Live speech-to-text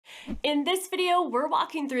In this video, we're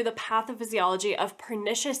walking through the pathophysiology of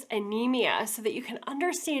pernicious anemia so that you can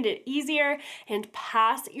understand it easier and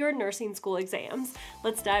pass your nursing school exams.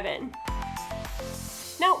 Let's dive in.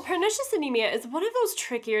 Now, pernicious anemia is one of those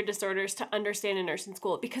trickier disorders to understand in nursing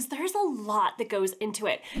school because there's a lot that goes into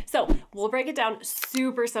it. So we'll break it down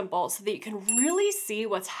super simple so that you can really see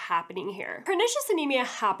what's happening here. Pernicious anemia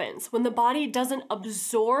happens when the body doesn't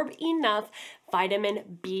absorb enough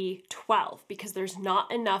vitamin B12 because there's not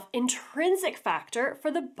enough intrinsic factor for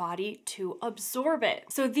the body to absorb it.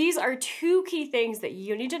 So these are two key things that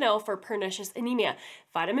you need to know for pernicious anemia: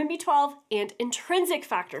 vitamin B12 and intrinsic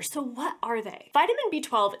factor. So what are they? Vitamin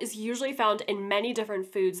B12 is usually found in many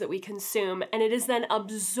different foods that we consume, and it is then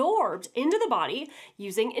absorbed into the body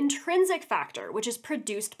using intrinsic factor, which is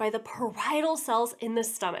produced by the parietal cells in the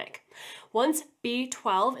stomach. Once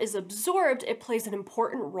B12 is absorbed, it plays an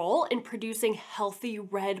important role in producing healthy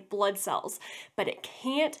red blood cells, but it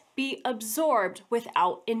can't be absorbed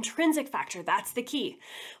without intrinsic factor. That's the key.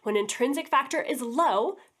 When intrinsic factor is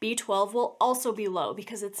low, B12 will also be low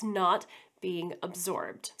because it's not being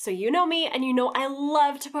absorbed. So you know me, and you know I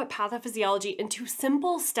love to put pathophysiology into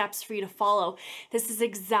simple steps for you to follow. This is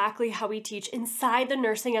exactly how we teach inside the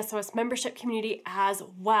NursingSOS membership community as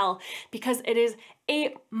well, because it is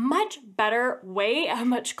a much better way, a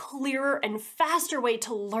much clearer and faster way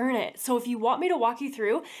to learn it. So if you want me to walk you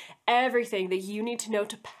through everything that you need to know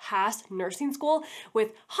to pass nursing school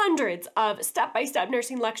with hundreds of step-by-step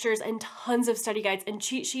nursing lectures and tons of study guides and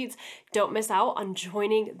cheat sheets, don't miss out on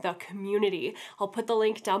joining the community. I'll put the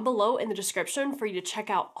link down below in the description for you to check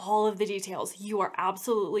out all of the details. You are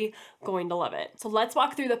absolutely going to love it. So let's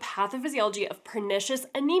walk through the pathophysiology of pernicious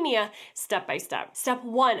anemia step by step. Step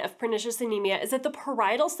 1 of pernicious anemia is that the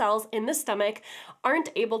parietal cells in the stomach aren't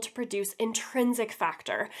able to produce intrinsic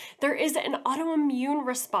factor. There is an autoimmune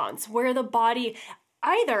response where the body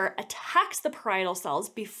either attacks the parietal cells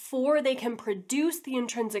before they can produce the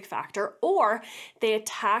intrinsic factor, or they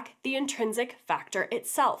attack the intrinsic factor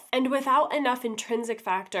itself. And without enough intrinsic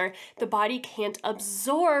factor, the body can't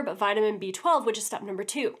absorb vitamin B12, which is step number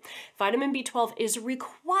 2. Vitamin B12 is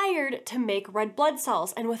required to make red blood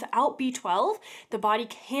cells, and without B12, the body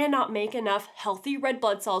cannot make enough healthy red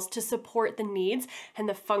blood cells to support the needs and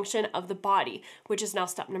the function of the body, which is now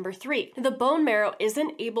step number 3. The bone marrow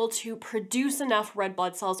isn't able to produce enough red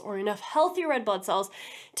blood cells or enough healthy red blood cells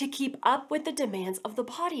to keep up with the demands of the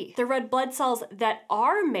body. The red blood cells that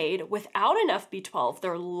are made without enough B12,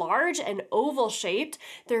 they're large and oval shaped,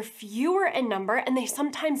 they're fewer in number, and they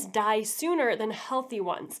sometimes die sooner than healthy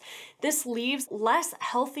ones. This leaves less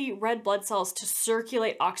healthy red blood cells to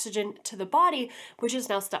circulate oxygen to the body, which is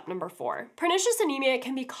now step number 4. Pernicious anemia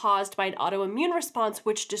can be caused by an autoimmune response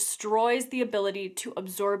which destroys the ability to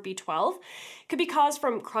absorb B12. It could be caused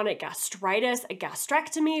from chronic gastritis, a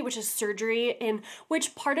gastrectomy, which is surgery in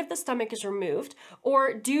which part of the stomach is removed,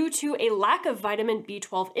 or due to a lack of vitamin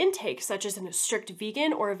B12 intake, such as in a strict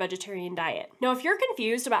vegan or a vegetarian diet. Now, if you're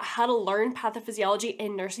confused about how to learn pathophysiology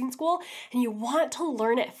in nursing school and you want to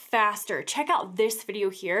learn it faster, check out this video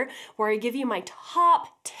here where I give you my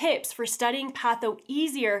top tips for studying patho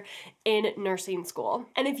easier in nursing school.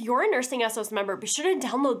 And if you're a NursingSOS member, be sure to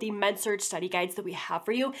download the MedSurg study guides that we have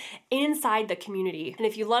for you inside the community. And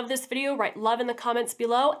if you love this video, write love in the comments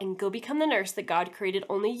below and go become the nurse that God created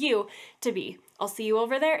only you to be. I'll see you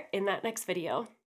over there in that next video.